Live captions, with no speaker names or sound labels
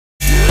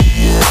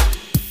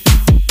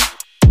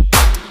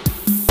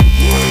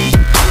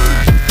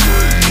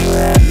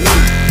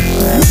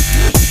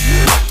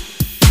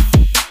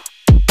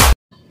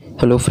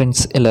Hello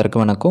friends,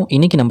 எல்லாருக்கும் வணக்கம்.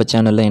 இன்றைக்கி நம்ம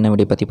சேனலில் என்ன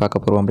வீடியோ பற்றி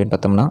பார்க்க போகிறோம் அப்படின்னு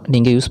பார்த்தோம்னா,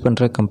 நீங்கள் யூஸ்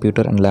பண்ணுற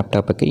கம்ப்யூட்டர் அண்ட்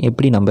லேப்டாப்புக்கு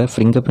எப்படி நம்ம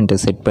ஃபிங்கர் பிரிண்ட்டை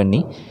செட் பண்ணி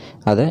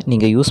அதை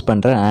நீங்கள் யூஸ்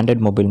பண்ணுற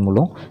ஆண்ட்ராய்ட் மொபைல்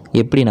மூலம்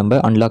எப்படி நம்ம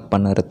அன்லாக்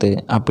பண்ணுறது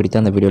அப்படி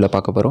தான் அந்த வீடியோவில்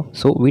பார்க்க போகிறோம்.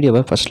 ஸோ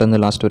வீடியோவை ஃபஸ்ட்லேருந்து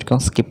லாஸ்ட்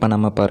வரைக்கும் ஸ்கிப்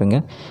பண்ணாமல்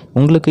பாருங்கள்.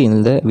 உங்களுக்கு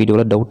இந்த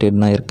வீடியோவில் டவுட்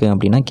என்ன இருக்குது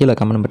அப்படின்னா கீழே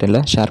கமெண்ட்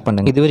பட்டனில் ஷேர்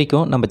பண்ணுங்கள். இது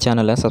வரைக்கும் நம்ம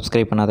சேனலை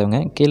சப்ஸ்கிரைப்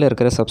பண்ணாதவங்க கீழே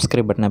இருக்கிற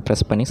சப்ஸ்கிரைப் பட்டனை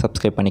ப்ரெஸ் பண்ணி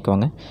சப்ஸ்கிரைப்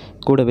பண்ணிக்கோங்க.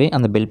 கூடவே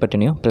அந்த பெல்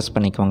பட்டனையும் ப்ரெஸ்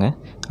பண்ணிக்கோங்க.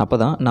 அப்போ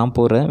தான் நான்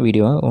போடுற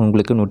வீடியோ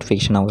உங்களுக்கு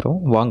நோட்டிஃபிகேஷனாக வரும்.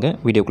 வாங்க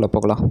வீடியோக்குள்ளே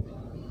போகலாம்.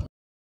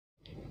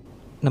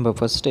 நம்ம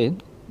ஃபஸ்ட்டு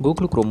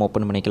கூகுள் க்ரோம்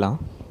ஓப்பன் பண்ணிக்கலாம்.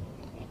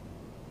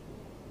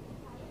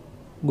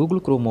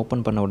 கூகுள் க்ரோம்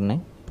ஓப்பன் பண்ண உடனே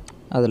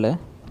அதில்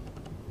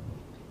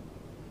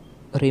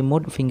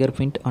remote finger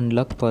print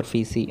unlock for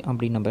PC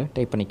அப்படின்னு நம்ம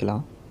டைப்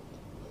பண்ணிக்கலாம்.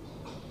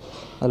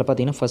 அதில்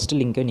பார்த்தீங்கன்னா ஃபஸ்ட்டு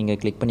லிங்க்கை நீங்கள்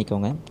கிளிக்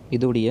பண்ணிக்கோங்க.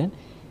 இதோடைய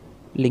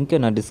லிங்க்கை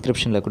நான்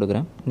டிஸ்கிரிப்ஷனில்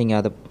கொடுக்குறேன். நீங்கள்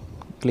அதை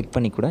கிளிக்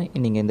பண்ணி கூட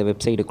நீங்கள் இந்த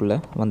வெப்சைட்டுக்குள்ளே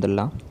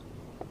வந்துடலாம்.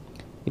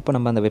 இப்போ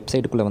நம்ம அந்த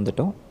வெப்சைட்டுக்குள்ளே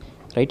வந்துட்டோம்.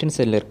 ரைட் ஹேண்ட்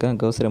சைடில் இருக்க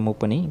கர்சரை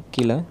மூவ் பண்ணி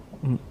கீழே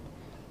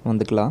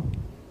வந்துக்கலாம்.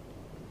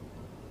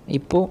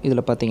 இப்போது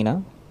இதில் பார்த்தீங்கன்னா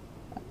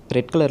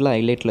ரெட் கலரில்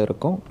ஹைலைட்டில்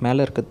இருக்கும். மேலே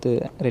இருக்கிறது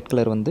ரெட்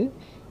கலர் வந்து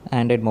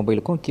ஆண்ட்ராய்ட்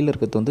மொபைலுக்கும், கீழே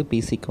இருக்கிறது வந்து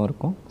பிசிக்கும்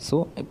இருக்கும். ஸோ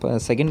இப்போ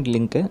செகண்ட்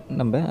லிங்க்கை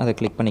நம்ம அதை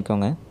கிளிக்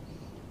பண்ணிக்கோங்க.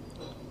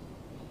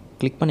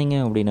 கிளிக் பண்ணிங்க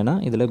அப்படின்னா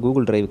இதில்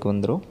கூகுள் ட்ரைவுக்கு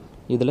வந்துடும்.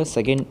 இதில்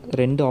செகண்ட்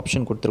 2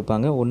 ஆப்ஷன்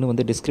கொடுத்துருப்பாங்க. ஒன்று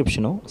வந்து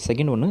டிஸ்கிரிப்ஷனும்,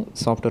 செகண்ட் ஒன்று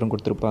சாஃப்ட்வேரும்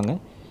கொடுத்துருப்பாங்க.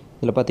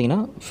 இதில்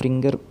பார்த்தீங்கன்னா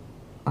ஃபிங்கர்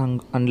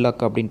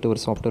அன்லாக் அப்படின்ட்டு ஒரு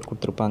சாஃப்ட்வேர்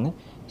கொடுத்துருப்பாங்க.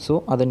 ஸோ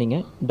அதை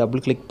நீங்கள்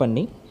டபுள் கிளிக்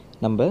பண்ணி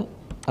நம்ம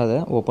அதை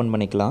ஓப்பன்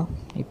பண்ணிக்கலாம்.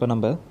 இப்போ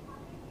நம்ம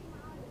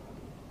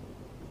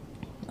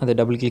அதை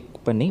டபுள் கிளிக்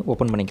பண்ணி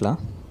ஓப்பன் பண்ணிக்கலாம்.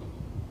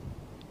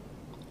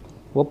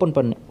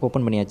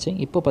 ஓப்பன் பண்ணியாச்சு.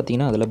 இப்போ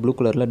பார்த்தீங்கன்னா அதில் ப்ளூ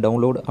கலரில்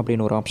டவுன்லோட்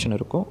அப்படின்னு ஒரு ஆப்ஷன்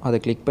இருக்கும். அதை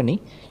கிளிக் பண்ணி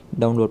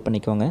டவுன்லோட்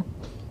பண்ணிக்கோங்க.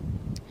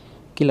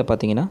 கீழே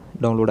பார்த்தீங்கன்னா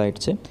டவுன்லோட்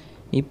ஆகிடுச்சு.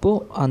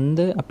 இப்போது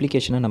அந்த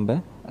அப்ளிகேஷனை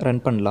நம்ம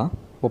ரன் பண்ணலாம்.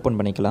 ஓப்பன்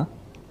பண்ணிக்கலாம்.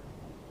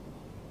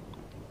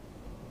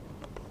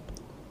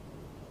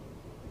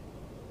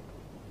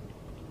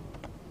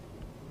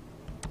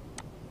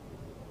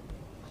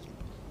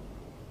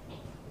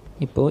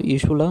 இப்போது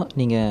யூஸ்வலாக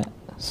நீங்கள்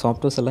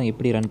சாஃப்ட்வேர்ஸ் எல்லாம்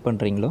எப்படி ரன்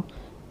பண்ணுறீங்களோ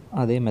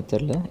அதே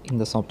மெத்தடில்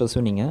இந்த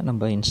சாஃப்ட்வேர்ஸும்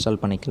நம்ம இன்ஸ்டால்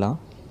பண்ணிக்கலாம்.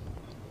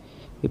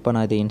 இப்போ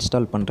நான் இதை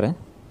இன்ஸ்டால் பண்ணுறேன்.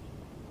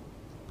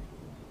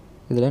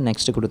 இதில்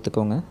நெக்ஸ்ட்டு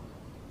கொடுத்துக்கோங்க.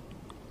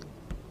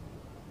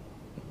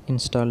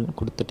 இன்ஸ்டால்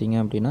கொடுத்துட்டிங்க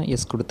அப்படின்னா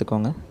எஸ்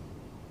கொடுத்துக்கோங்க.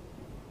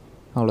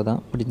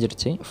 அவ்வளோதான்,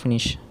 முடிஞ்சிருச்சு.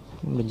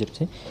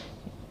 முடிஞ்சிருச்சு.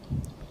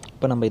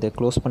 இப்போ நம்ம இதை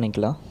க்ளோஸ்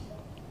பண்ணிக்கலாம்.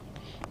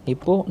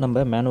 இப்போது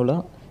நம்ம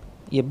மேனுவலாக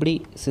எப்படி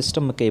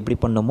சிஸ்டமுக்கு எப்படி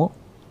பண்ணோமோ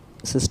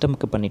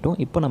சிஸ்டமுக்கு பண்ணிட்டோம்.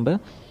 இப்போ நம்ம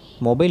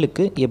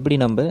மொபைலுக்கு எப்படி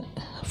நம்ம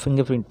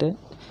ஃபிங்கர் பிரிண்ட்டு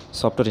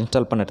சாஃப்ட்வேர்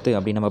இன்ஸ்டால் பண்ணுறது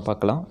அப்படின்னு நம்ம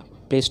பார்க்கலாம்.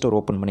 ப்ளே ஸ்டோர்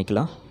ஓப்பன்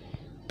பண்ணிக்கலாம்.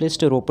 ப்ளே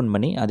ஸ்டோர் ஓப்பன்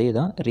பண்ணி அதே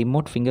தான்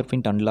ரிமோட் ஃபிங்கர்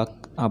பிரிண்ட் அன்லாக்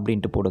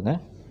அப்படின்ட்டு போடுங்க.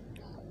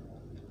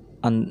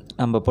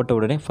 நம்ம போட்ட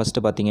உடனே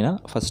ஃபஸ்ட்டு பார்த்தீங்கன்னா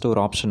ஃபஸ்ட்டு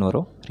ஒரு ஆப்ஷன்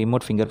வரும்,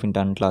 ரிமோட் ஃபிங்கர்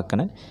பிரிண்ட்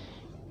அன்லாக்குன்னு.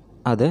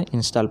 அதை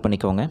இன்ஸ்டால்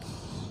பண்ணிக்கோங்க.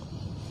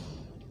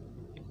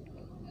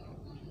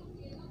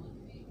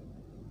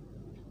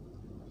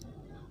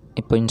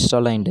 இப்போ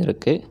இன்ஸ்டால் ஆகிட்டு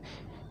இருக்குது.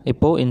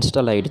 இப்போது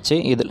இன்ஸ்டால் ஆகிடுச்சு.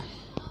 இதில்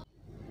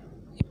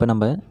இப்போ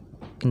நம்ம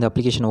இந்த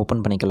அப்ளிகேஷனை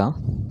ஓப்பன் பண்ணிக்கலாம்.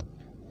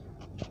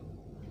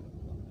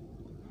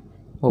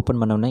 ஓப்பன்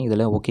பண்ணோன்னே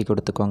இதில் ஓகே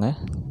கொடுத்துக்கோங்க.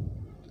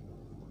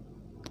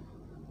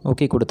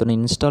 ஓகே கொடுத்தோன்னே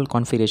இன்ஸ்டால்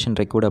கான்ஃபிகரேஷன்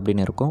ரெக்கார்டு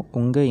அப்படின்னு இருக்கும்.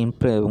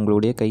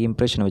 உங்களுடைய கை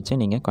இம்ப்ரெஷனை வச்சு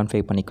நீங்கள்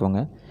கான்ஃபிகர்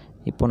பண்ணிக்கோங்க.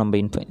 இப்போது நம்ம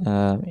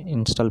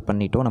இன்ஸ்டால்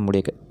பண்ணிட்டோம்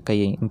நம்முடைய கை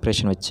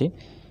இம்ப்ரெஷன் வச்சு.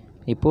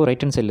 இப்போது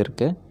ரைட் ஹேண்ட் சைடில்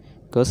இருக்க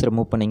கர்சரை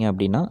மூவ் பண்ணிங்க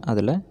அப்படின்னா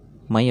அதில்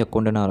மை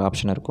அக்கௌண்ட்டுன்னு ஒரு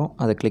ஆப்ஷன் இருக்கும்.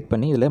 அதை கிளிக்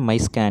பண்ணி இதில் மை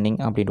ஸ்கேனிங்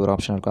அப்படின்ற ஒரு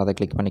ஆப்ஷன் இருக்கும். அதை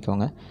கிளிக்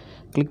பண்ணிக்கோங்க.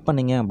 கிளிக்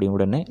பண்ணிங்க அப்படி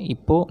உடனே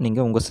இப்போது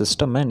நீங்கள் உங்கள்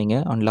சிஸ்டமை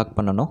நீங்கள் அன்லாக்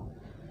பண்ணணும்.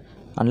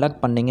 அன்லாக்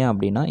பண்ணிங்க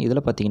அப்படின்னா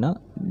இதில் பார்த்தீங்கன்னா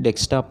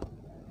டெஸ்க்டாப்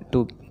டு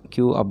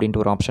கியூ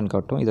அப்படின்ட்டு ஒரு ஆப்ஷன்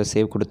காட்டும். இதை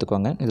சேவ்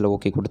கொடுத்துக்கோங்க. இதில்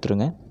ஓகே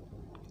கொடுத்துருங்க.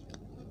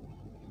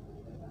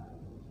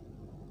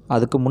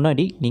 அதுக்கு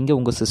முன்னாடி நீங்கள்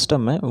உங்கள்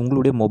சிஸ்டமை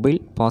உங்களுடைய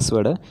மொபைல்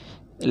பாஸ்வேர்டை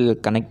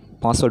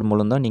பாஸ்வேர்டு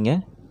மூலம் தான் நீங்கள்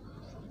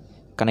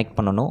கனெக்ட்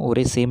பண்ணணும்.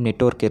 ஒரே சேம்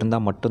நெட்வொர்க்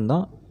இருந்தால்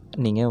மட்டும்தான்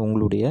நீங்கள்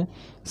உங்களுடைய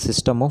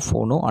சிஸ்டமும்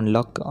ஃபோனும்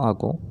அன்லாக்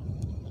ஆகும்.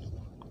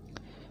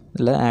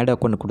 இதில் ஆட்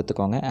அக்கௌண்ட்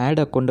கொடுத்துக்கோங்க.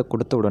 ஆட் அக்கௌண்ட்டை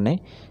கொடுத்த உடனே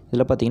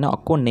இதில் பார்த்தீங்கன்னா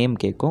அக்கௌண்ட் நேம்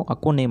கேட்கும்.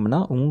 அக்கௌண்ட்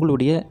நேம்னால்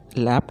உங்களுடைய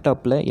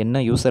லேப்டாப்பில்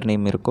என்ன யூசர்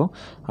நேம் இருக்கோ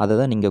அதை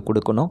தான் நீங்கள்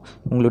கொடுக்கணும்.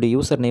 உங்களுடைய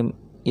யூசர் நேம்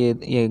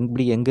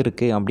எங்கே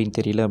இருக்குது அப்படின்னு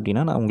தெரியல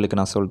அப்படின்னா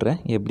நான் சொல்கிறேன்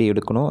எப்படி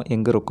எடுக்கணும்,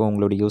 எங்கே இருக்கும்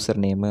உங்களுடைய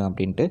யூசர் நேமு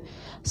அப்படின்ட்டு.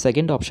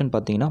 செகண்ட் ஆப்ஷன்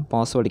பார்த்தீங்கன்னா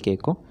பாஸ்வேர்டு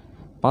கேட்கும்.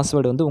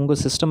 பாஸ்வேர்டு வந்து உங்கள்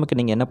சிஸ்டமுக்கு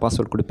நீங்கள் என்ன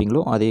பாஸ்வேர்டு கொடுப்பீங்களோ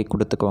அதே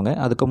கொடுத்துக்கோங்க.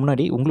 அதுக்கு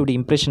முன்னாடி உங்களுடைய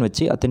இம்ப்ரெஷன்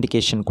வச்சு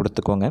அத்தென்டிகேஷன்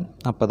கொடுத்துக்கோங்க.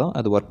 அப்போ தான்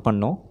அது ஒர்க்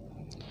பண்ணும்.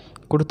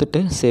 கொடுத்துட்டு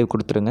சேவ்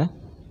கொடுத்துருங்க.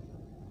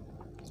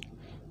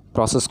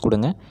 ப்ராசஸ்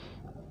கொடுங்க.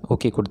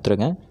 ஓகே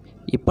கொடுத்துருங்க.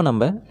 இப்போ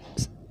நம்ம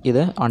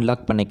இதை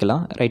அன்லாக்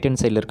பண்ணிக்கலாம். ரைட்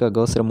ஹேண்ட் சைடில் இருக்க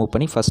கர்சரை மூவ்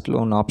பண்ணி ஃபஸ்ட்டில்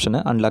ஒன்று ஆப்ஷனை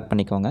அன்லாக்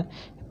பண்ணிக்கோங்க.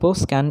 இப்போது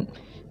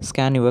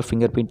scan your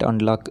finger print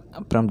unlock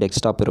அப்புறம்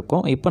டெஸ்க்டாப்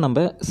இருக்கும். இப்போ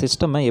நம்ம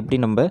சிஸ்டமை எப்படி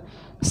நம்ம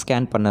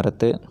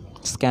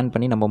ஸ்கேன்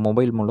பண்ணி நம்ம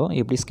மொபைல் மூலம்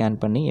எப்படி ஸ்கேன்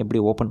பண்ணி எப்படி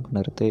ஓப்பன்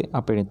பண்ணுறது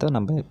அப்படின்ட்டு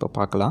நம்ம இப்போ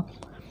பார்க்கலாம்.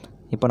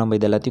 இப்போ நம்ம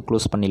இது எல்லாத்தையும்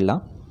க்ளோஸ்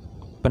பண்ணிடலாம்.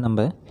 இப்போ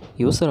நம்ம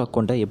யூசர்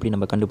அக்கௌண்ட்டை எப்படி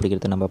நம்ம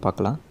கண்டுபிடிக்கிறது நம்ம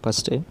பார்க்கலாம்.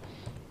 ஃபஸ்ட்டு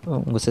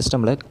உங்கள்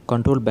சிஸ்டமில்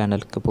கண்ட்ரோல்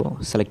பேனலுக்கு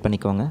செலக்ட்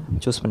பண்ணிக்கோங்க,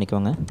 சூஸ்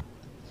பண்ணிக்கோங்க.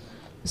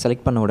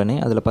 செலக்ட் பண்ண உடனே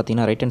அதில்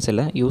பார்த்தீங்கன்னா ரைட் ஹேண்ட்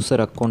சைடில்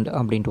யூசர் அக்கௌண்ட்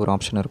அப்படின்ட்டு ஒரு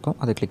ஆப்ஷன் இருக்கும்,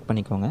 அதை கிளிக்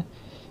பண்ணிக்கோங்க.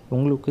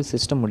 உங்களுக்கு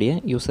சிஸ்டமுடைய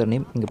யூசர்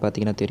நேம் இங்கே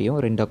பார்த்தீங்கன்னா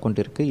தெரியும், 2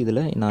 அக்கௌண்ட் இருக்குது.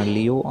 இதில் நான்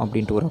லியோ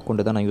அப்படின்ட்டு ஒரு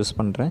அக்கௌண்ட்டு தான் நான் யூஸ்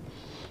பண்ணுறேன்.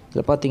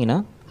 இதில் பார்த்தீங்கன்னா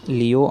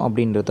லியோ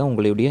அப்படின்றது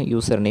உங்களுடைய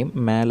யூசர் நேம்.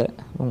 மேலே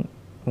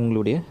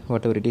உங்களுடைய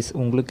வாட் எவர் இட் இஸ்,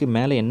 உங்களுக்கு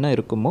மேலே என்ன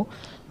இருக்குமோ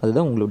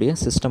அதுதான் உங்களுடைய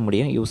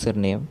சிஸ்டமுடைய யூசர்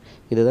நேம்.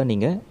 இதை தான்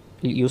நீங்கள்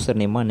யூசர்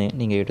நேமாக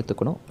நீங்கள்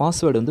எடுத்துக்கணும்.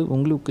 பாஸ்வேர்டு வந்து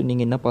உங்களுக்கு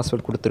நீங்கள் என்ன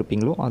பாஸ்வேர்டு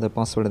கொடுத்துருப்பீங்களோ அந்த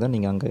பாஸ்வேர்டு தான்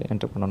நீங்கள் அங்கே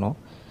என்டர் பண்ணணும்.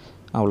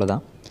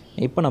 அவ்வளோதான்.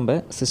 இப்போ நம்ம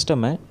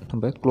சிஸ்டமை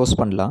க்ளோஸ்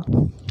பண்ணலாம்.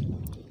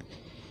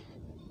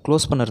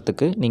 க்ளோஸ்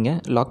பண்ணுறதுக்கு நீங்கள்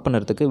லாக்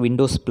பண்ணுறதுக்கு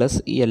விண்டோஸ் ப்ளஸ்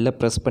எல்லை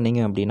ப்ரெஸ்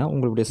பண்ணிங்க அப்படின்னா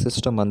உங்களுடைய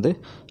சிஸ்டம் வந்து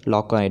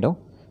லாக் ஆகிடும்.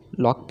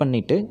 லாக்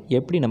பண்ணிவிட்டு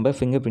எப்படி நம்ம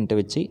ஃபிங்கர் பிரிண்ட்டை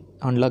வச்சு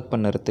அன்லாக்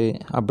பண்ணுறது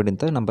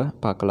அப்படின்ட்டு நம்ம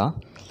பார்க்கலாம்.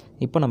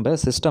 இப்போ நம்ம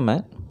சிஸ்டமை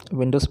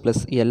விண்டோஸ் ப்ளஸ்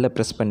எல்லை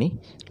ப்ரெஸ் பண்ணி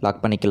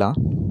லாக் பண்ணிக்கலாம்.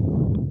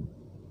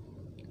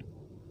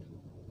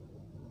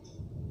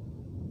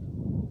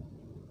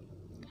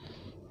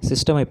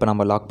 சிஸ்டமை இப்போ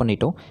நம்ம லாக்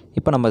பண்ணிட்டோம்.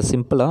 இப்போ நம்ம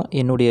சிம்பிளாக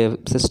என்னுடைய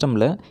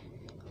சிஸ்டமில்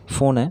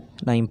ஃபோனை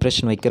நான்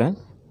இம்ப்ரெஷன் வைக்கிறேன்.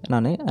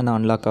 நான்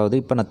அன்லாக் ஆகுது.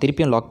 இப்போ நான்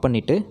திருப்பியும் லாக்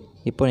பண்ணிவிட்டு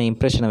இப்போ நான்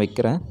இம்ப்ரெஷனை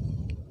வைக்கிறேன்.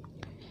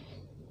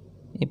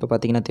 இப்போ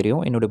பார்த்தீங்கன்னா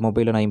தெரியும், என்னுடைய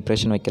மொபைலில் நான்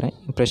இம்ப்ரெஷன் வைக்கிறேன்.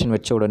 இம்ப்ரெஷன்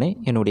வச்ச உடனே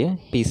என்னுடைய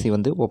பிசி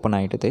வந்து ஓப்பன்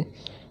ஆகிடுது.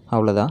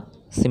 அவ்வளோதான்,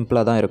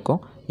 சிம்பிளாக தான் இருக்கும்.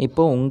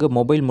 இப்போது உங்கள்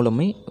மொபைல்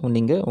மூலமே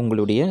நீங்கள்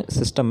உங்களுடைய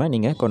சிஸ்டமை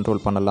நீங்கள்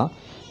கண்ட்ரோல் பண்ணலாம்.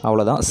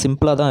 அவ்வளோதான்,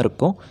 சிம்பிளாக தான்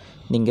இருக்கும்.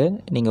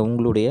 நீங்கள்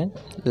உங்களுடைய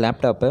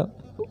லேப்டாப்பை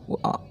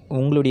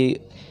உங்களுடைய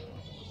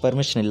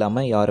பர்மிஷன்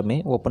இல்லாமல் யாருமே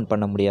ஓப்பன்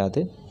பண்ண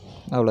முடியாது.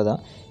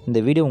 அவ்வளோதான். இந்த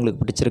வீடியோ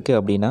உங்களுக்கு பிடிச்சிருக்கு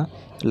அப்படின்னா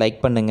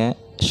லைக் பண்ணுங்கள்,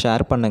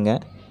 ஷேர் பண்ணுங்கள்.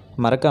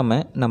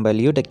 மறக்காமல் நம்ம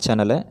லியோடெக்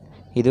சேனலை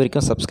இது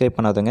வரைக்கும் சப்ஸ்கிரைப்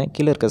பண்ணாதவங்க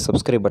கீழே இருக்க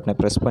சப்ஸ்கிரைப் பட்டனை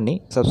ப்ரெஸ் பண்ணி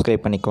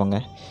சப்ஸ்கிரைப் பண்ணிக்கோங்க.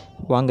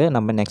 வாங்க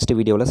நம்ம நெக்ஸ்ட்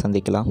வீடியோவில்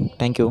சந்திக்கலாம்.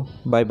 தேங்க்யூ.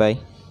 பாய் பாய்.